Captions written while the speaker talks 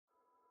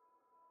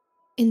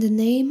In the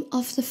name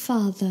of the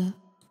Father,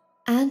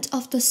 and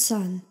of the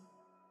Son,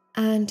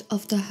 and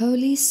of the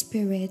Holy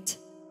Spirit.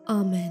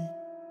 Amen.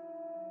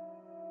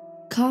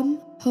 Come,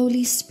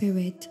 Holy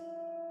Spirit,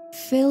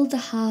 fill the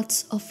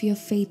hearts of your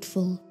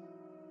faithful,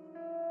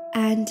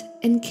 and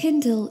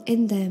enkindle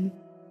in them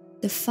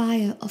the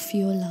fire of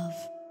your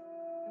love.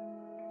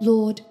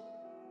 Lord,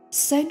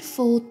 send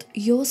forth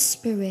your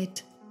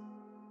Spirit,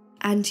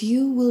 and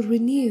you will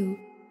renew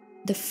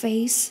the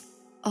face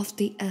of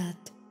the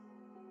earth.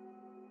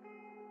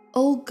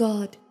 O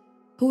God,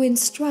 who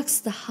instructs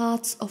the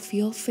hearts of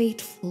your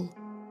faithful,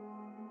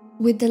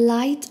 with the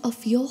light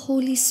of your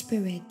Holy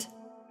Spirit,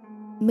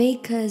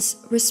 make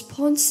us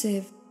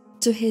responsive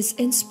to his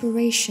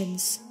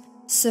inspirations,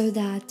 so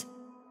that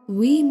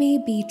we may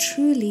be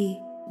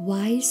truly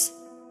wise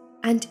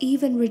and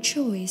even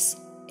rejoice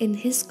in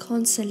his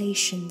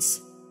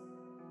consolations.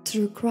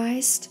 Through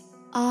Christ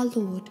our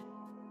Lord.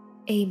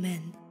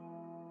 Amen.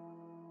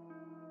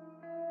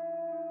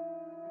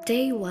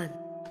 Day 1.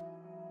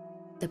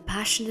 The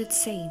Passionate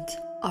Saint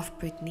of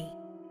Brittany.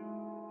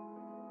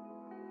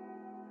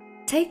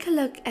 Take a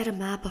look at a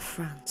map of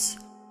France.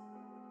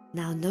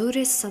 Now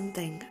notice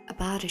something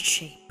about its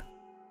shape.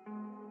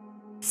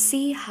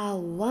 See how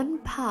one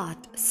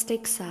part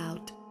sticks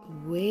out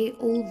way,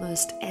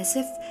 almost as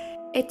if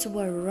it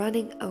were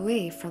running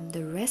away from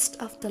the rest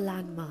of the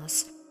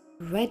landmass,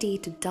 ready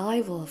to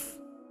dive off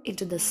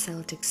into the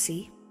Celtic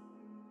Sea.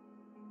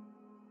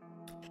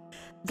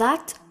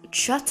 That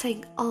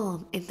jutting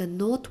arm in the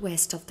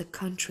northwest of the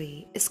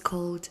country is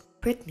called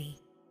Brittany,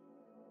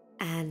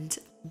 and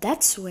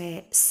that's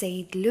where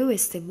St.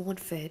 Louis de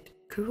Montfort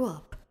grew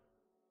up.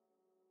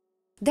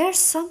 There's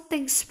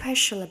something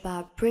special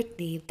about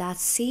Brittany that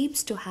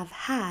seems to have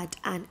had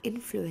an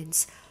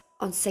influence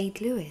on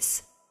St.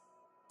 Louis.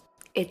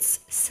 Its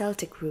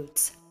Celtic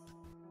roots.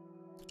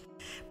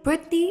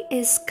 Brittany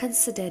is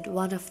considered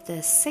one of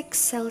the 6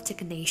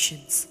 Celtic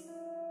nations,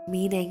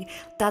 meaning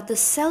that the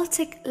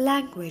Celtic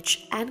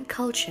language and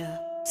culture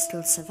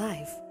still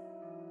survive.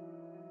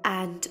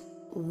 And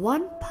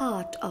one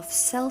part of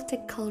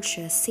Celtic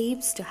culture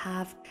seems to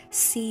have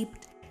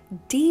seeped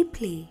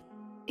deeply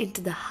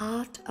into the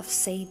heart of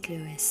St.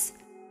 Louis,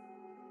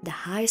 the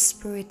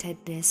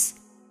high-spiritedness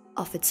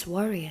of its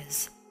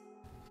warriors.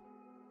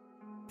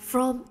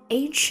 From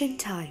ancient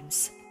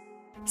times,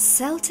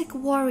 Celtic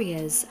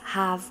warriors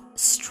have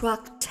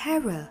struck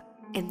terror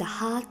in the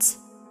hearts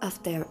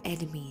of their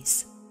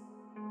enemies.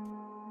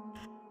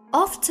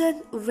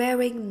 Often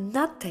wearing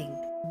nothing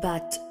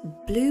but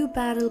blue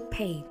battle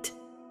paint,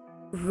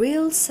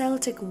 real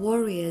Celtic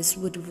warriors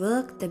would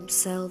work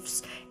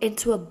themselves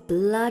into a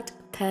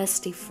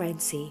bloodthirsty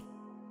frenzy,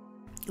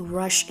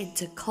 rush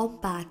into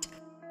combat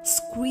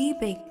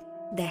screaming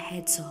their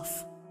heads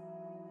off,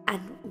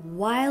 and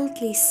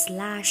wildly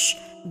slash,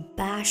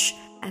 bash,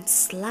 and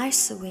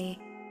slice away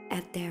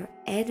at their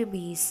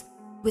enemies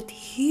with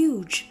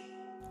huge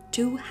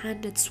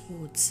two-handed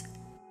swords.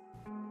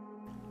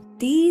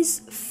 These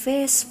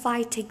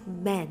fierce-fighting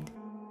men,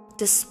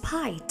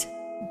 despite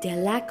their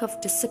lack of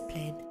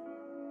discipline,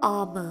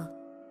 armor,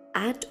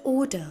 and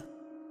order,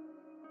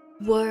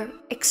 were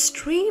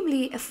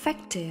extremely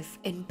effective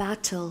in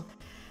battle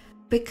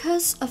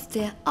because of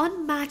their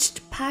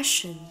unmatched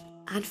passion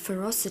and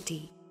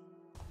ferocity.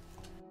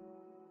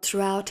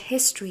 Throughout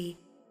history,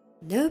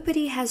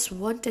 nobody has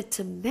wanted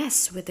to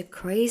mess with the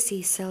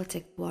crazy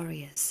Celtic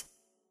warriors.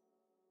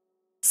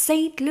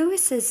 St.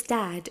 Louis's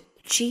dad,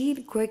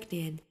 Jean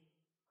Grignion,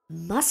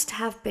 must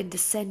have been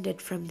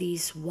descended from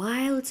these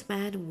wild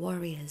man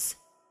warriors,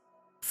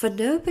 for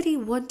nobody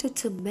wanted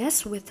to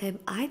mess with him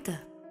either.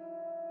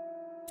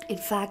 In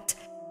fact,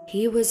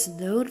 he was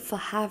known for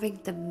having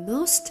the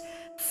most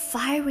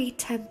fiery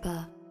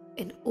temper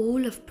in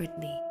all of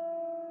Brittany.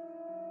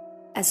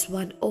 As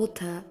one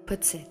author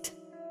puts it,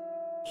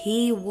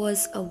 he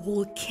was a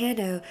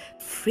volcano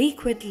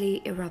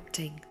frequently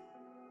erupting.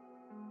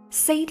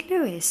 St.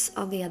 Louis,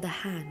 on the other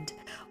hand,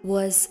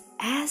 was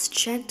as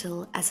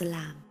gentle as a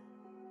lamb.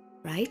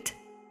 Right?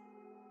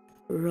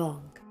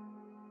 Wrong.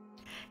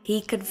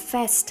 He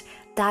confessed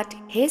that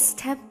his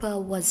temper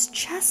was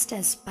just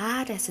as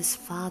bad as his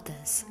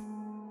father's.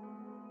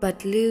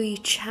 But Louis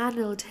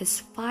channeled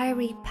his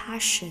fiery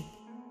passion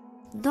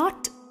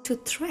not to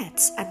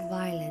threats and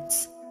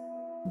violence,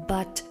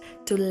 but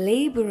to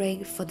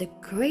laboring for the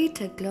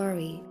greater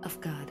glory of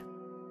God.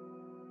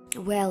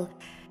 Well,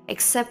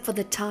 except for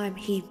the time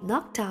he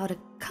knocked out a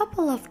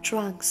couple of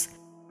drunks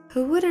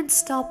who wouldn't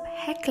stop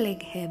heckling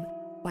him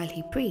while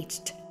he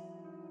preached.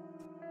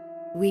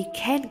 We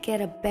can't get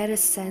a better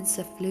sense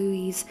of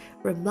Louis'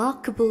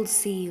 remarkable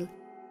zeal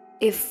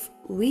if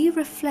we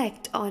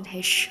reflect on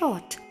his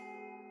short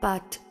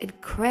but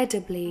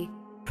incredibly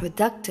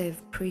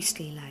productive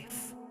priestly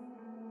life.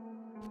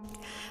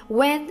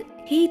 When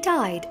he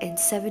died in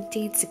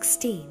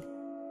 1716,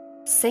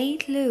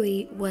 St.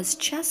 Louis was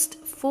just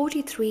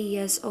 43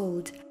 years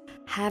old,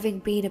 having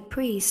been a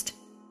priest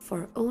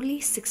for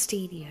only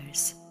 16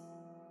 years.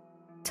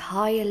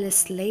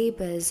 Tireless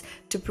labors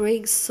to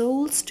bring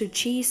souls to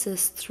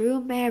Jesus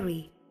through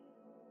Mary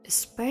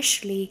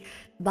especially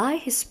by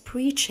his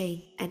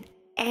preaching an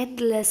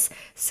endless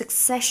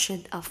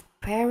succession of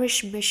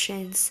parish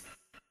missions,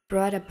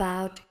 brought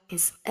about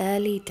his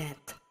early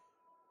death.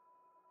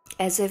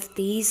 As if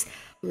these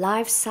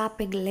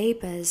life-sapping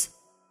labors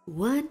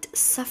weren't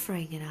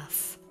suffering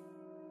enough,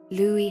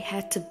 Louis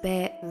had to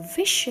bear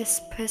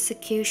vicious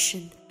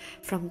persecution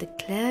from the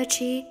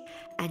clergy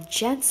and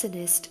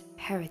Jansenist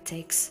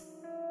heretics,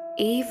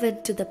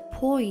 even to the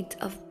point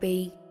of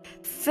being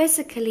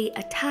physically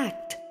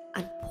attacked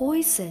and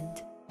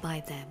poisoned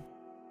by them.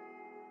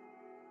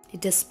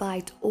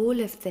 Despite all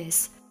of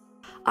this,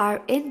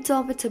 our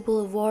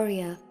indomitable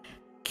warrior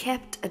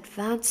kept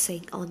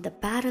advancing on the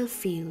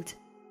battlefield,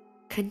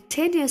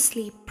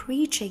 continuously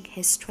preaching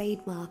his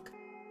trademark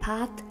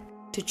path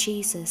to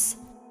Jesus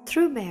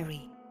through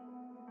Mary.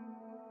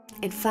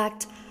 In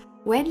fact,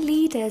 when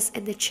leaders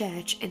in the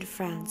church in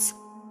France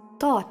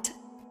thought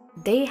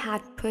they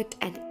had put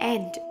an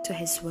end to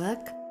his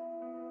work,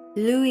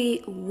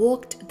 Louis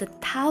walked the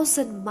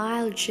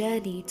 1,000-mile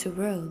journey to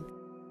Rome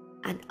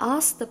and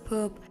asked the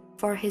Pope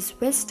for his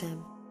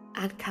wisdom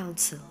and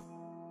counsel.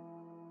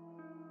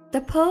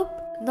 The Pope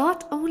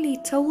not only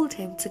told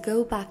him to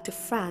go back to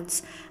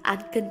France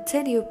and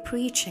continue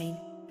preaching,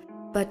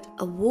 but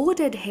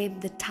awarded him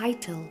the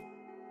title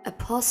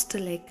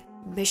Apostolic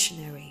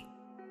Missionary.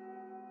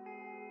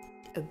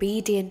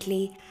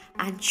 Obediently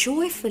and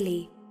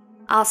joyfully,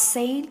 our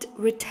saint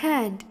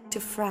returned to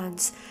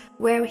France,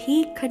 where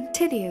he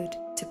continued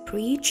to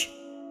preach,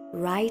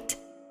 write,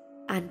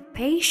 and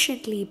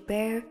patiently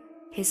bear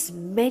his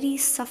many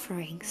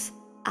sufferings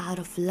out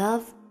of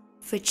love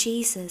for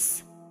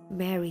Jesus,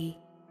 Mary,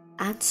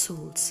 and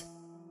souls.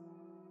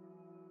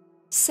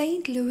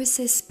 St.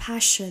 Louis's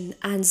passion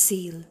and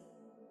zeal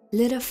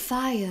lit a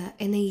fire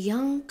in a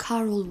young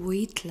Karl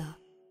Wojtyla,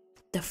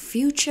 the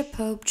future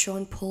Pope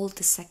John Paul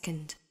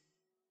II.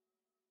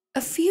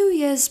 A few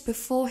years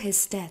before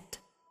his death,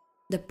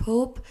 the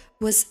Pope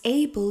was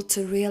able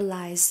to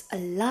realize a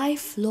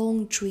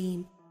lifelong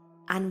dream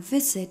and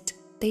visit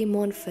de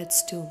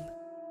Montfort's tomb.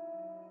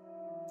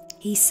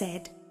 He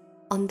said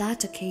on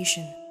that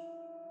occasion,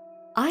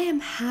 "I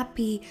am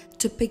happy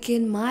to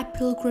begin my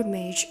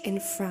pilgrimage in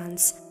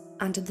France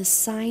under the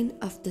sign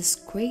of this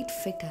great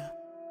figure.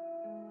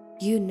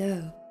 You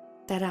know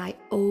that I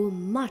owe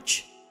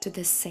much to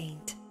this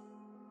saint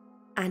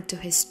and to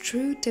his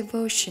true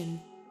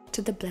devotion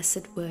to the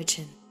Blessed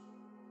Virgin."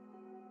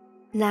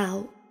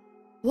 Now,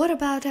 what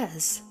about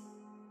us?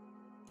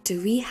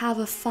 Do we have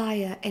a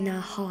fire in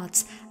our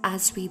hearts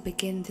as we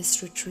begin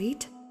this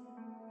retreat?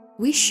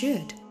 We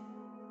should,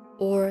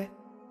 or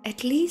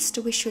at least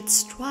we should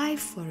strive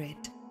for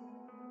it.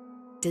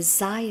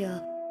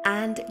 Desire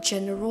and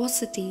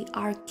generosity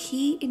are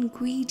key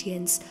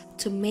ingredients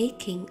to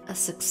making a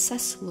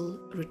successful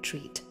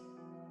retreat.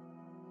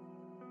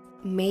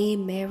 May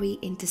Mary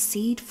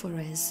intercede for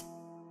us,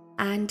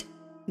 and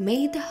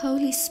may the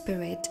Holy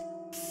Spirit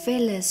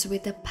fill us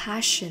with a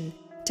passion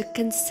to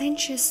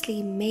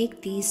conscientiously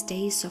make these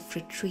days of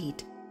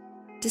retreat,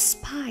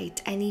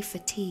 despite any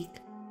fatigue,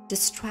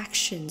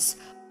 distractions,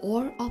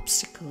 or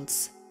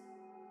obstacles.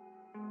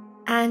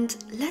 And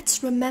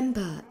let's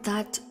remember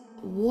that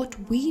what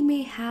we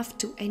may have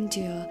to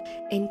endure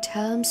in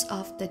terms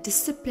of the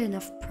discipline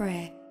of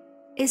prayer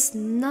is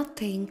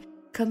nothing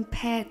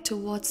compared to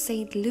what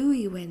St.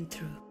 Louis went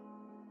through.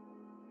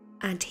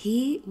 And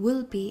he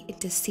will be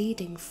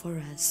interceding for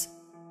us.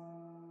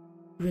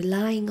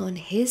 Relying on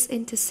his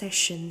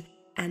intercession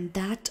and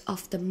that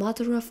of the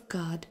Mother of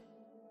God,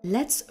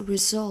 let's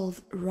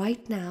resolve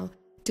right now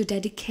to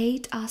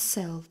dedicate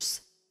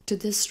ourselves to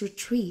this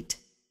retreat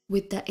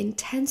with the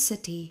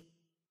intensity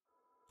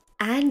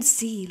and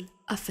zeal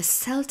of a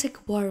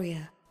Celtic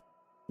warrior,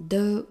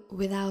 though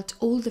without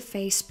all the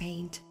face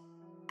paint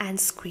and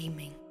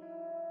screaming.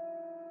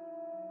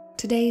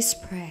 Today's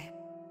prayer.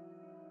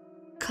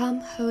 Come,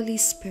 Holy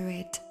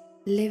Spirit,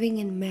 living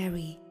in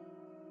Mary,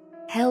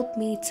 help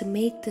me to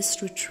make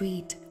this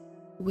retreat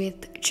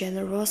with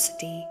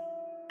generosity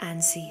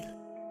and zeal.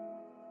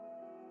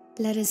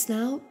 Let us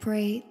now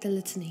pray the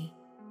litany.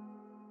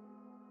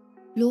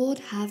 Lord,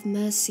 have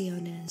mercy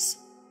on us.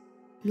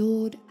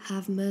 Lord,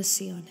 have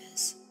mercy on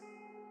us.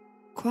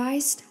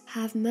 Christ,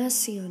 have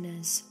mercy on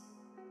us.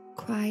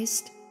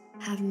 Christ,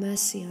 have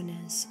mercy on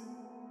us.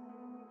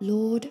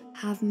 Lord,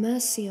 have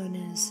mercy on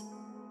us.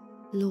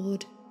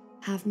 Lord,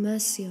 have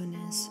mercy on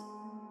us.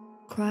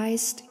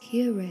 Christ,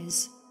 hear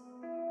us.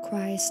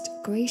 Christ,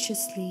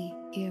 graciously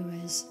hear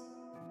us.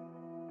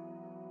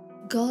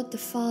 God the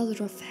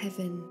Father of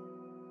heaven,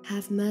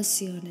 have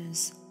mercy on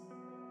us.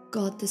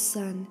 God the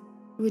Son,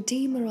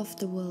 Redeemer of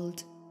the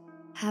world,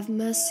 have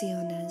mercy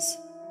on us.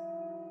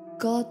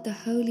 God the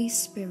Holy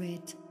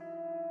Spirit,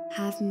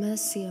 have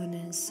mercy on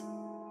us.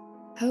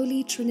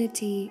 Holy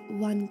Trinity,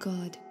 one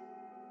God,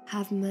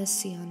 have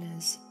mercy on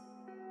us.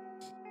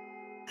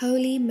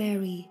 Holy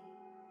Mary,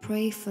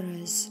 pray for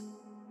us.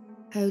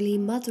 Holy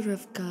Mother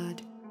of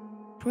God,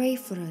 pray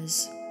for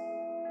us.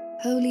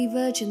 Holy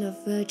Virgin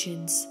of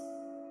Virgins,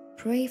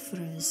 pray for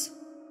us.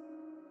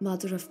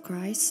 Mother of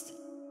Christ,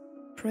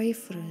 pray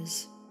for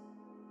us.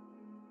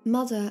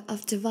 Mother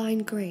of divine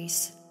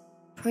grace,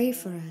 pray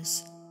for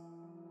us.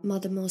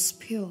 Mother most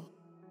pure,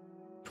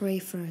 pray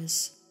for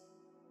us.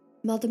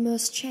 Mother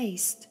most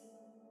chaste,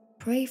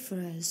 pray for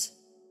us.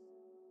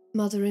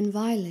 Mother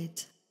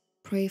inviolate,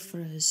 pray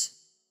for us.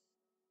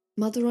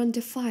 Mother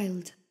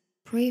undefiled,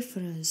 pray for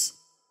us.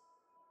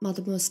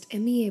 Mother most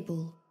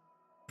amiable,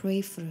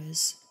 pray for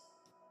us.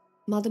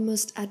 Mother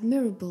most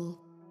admirable,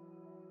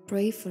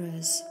 pray for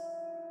us.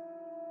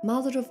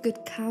 Mother of good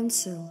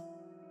counsel,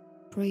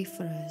 pray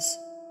for us.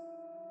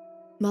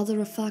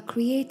 Mother of our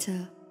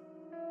Creator,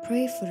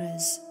 pray for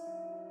us.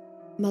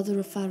 Mother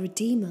of our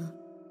Redeemer,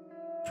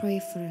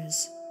 pray for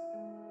us.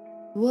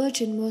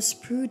 Virgin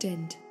most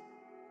prudent,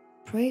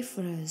 pray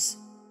for us.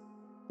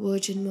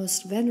 Virgin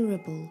most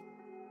venerable,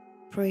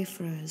 pray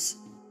for us.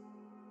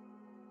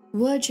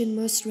 Virgin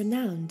most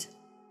renowned,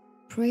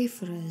 pray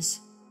for us.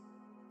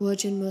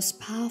 Virgin most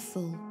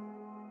powerful,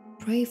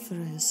 pray for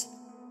us.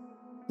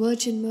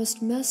 Virgin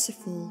most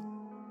merciful,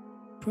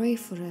 pray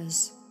for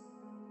us.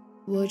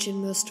 Virgin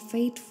most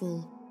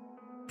faithful,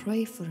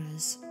 pray for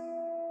us.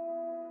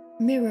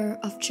 Mirror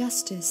of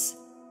justice,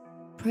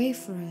 pray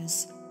for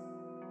us.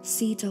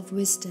 Seat of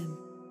wisdom,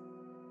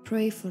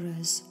 pray for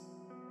us.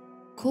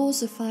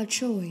 Cause of our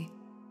joy,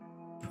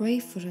 pray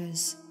for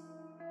us.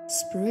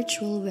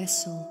 Spiritual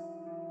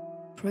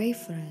vessel, pray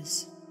for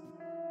us.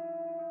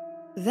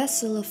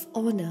 Vessel of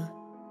honor,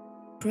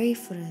 pray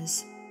for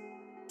us.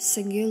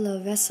 Singular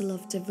vessel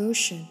of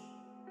devotion,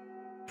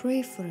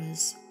 pray for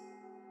us.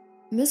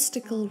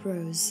 Mystical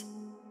rose,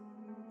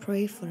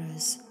 pray for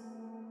us.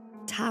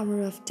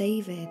 Tower of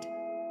David,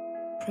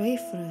 pray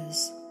for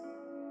us.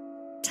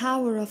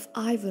 Tower of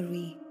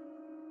ivory,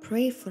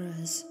 pray for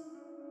us.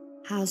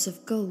 House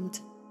of gold,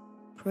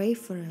 pray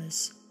for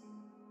us.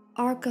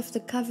 Ark of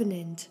the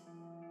covenant,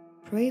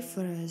 pray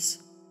for us.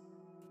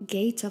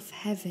 Gate of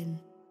heaven,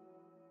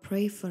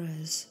 pray for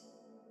us.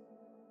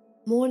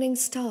 Morning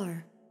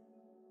star,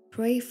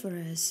 pray for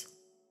us.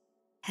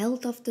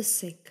 Health of the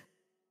sick,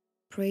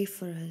 pray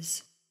for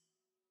us.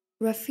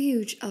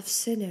 Refuge of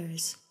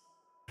sinners,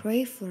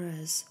 pray for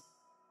us.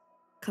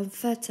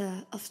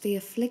 Comforter of the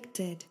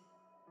afflicted,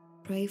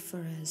 pray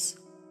for us.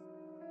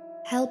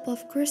 Help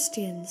of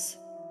Christians,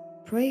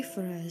 pray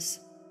for us.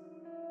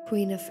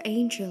 Queen of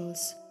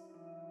angels,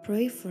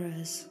 pray for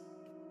us.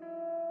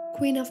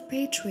 Queen of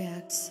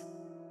patriarchs,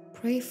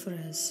 pray for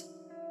us.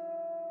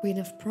 Queen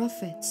of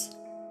prophets,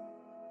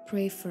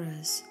 pray for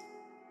us.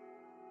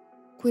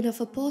 Queen of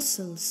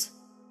apostles,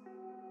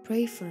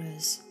 pray for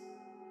us.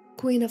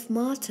 Queen of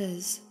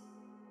martyrs,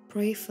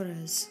 pray for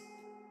us.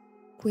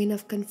 Queen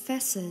of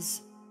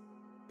confessors,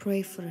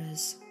 pray for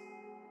us.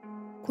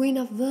 Queen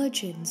of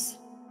virgins,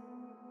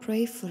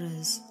 pray for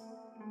us.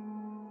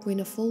 Queen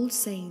of all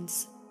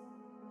saints,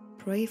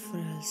 pray for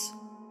us.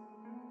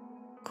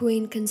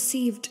 Queen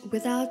conceived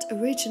without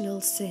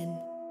original sin,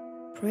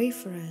 pray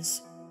for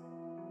us.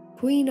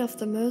 Queen of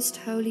the Most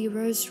Holy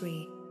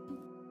Rosary,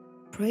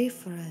 pray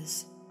for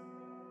us.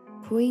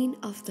 Queen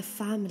of the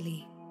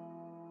Family,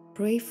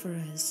 pray for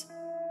us.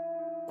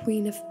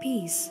 Queen of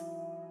Peace,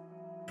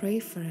 pray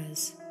for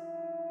us.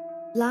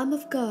 Lamb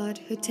of God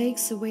who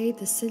takes away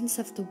the sins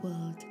of the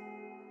world,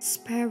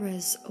 spare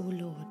us, O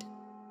Lord.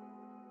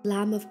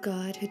 Lamb of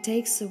God who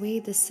takes away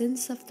the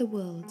sins of the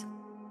world,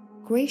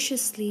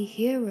 graciously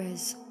hear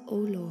us, O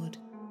Lord.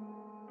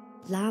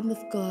 Lamb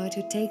of God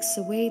who takes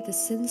away the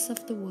sins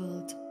of the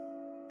world,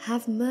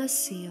 have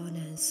mercy on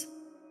us.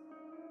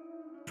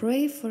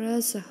 Pray for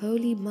us, O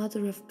Holy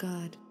Mother of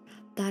God,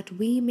 that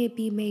we may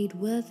be made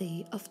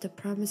worthy of the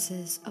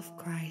promises of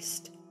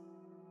Christ.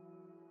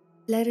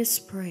 Let us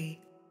pray.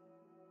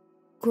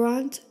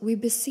 Grant, we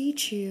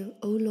beseech you,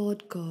 O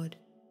Lord God,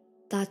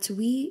 that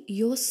we,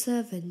 your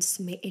servants,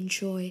 may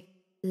enjoy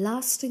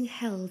lasting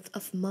health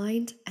of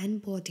mind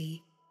and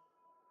body,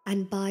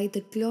 and by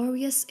the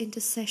glorious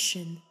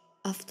intercession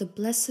of the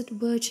Blessed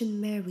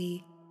Virgin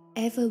Mary,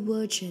 ever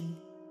Virgin,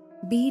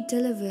 be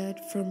delivered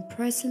from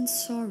present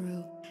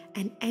sorrow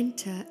and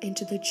enter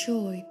into the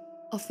joy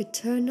of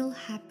eternal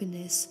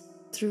happiness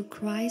through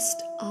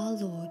Christ our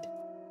Lord.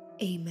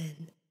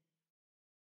 Amen.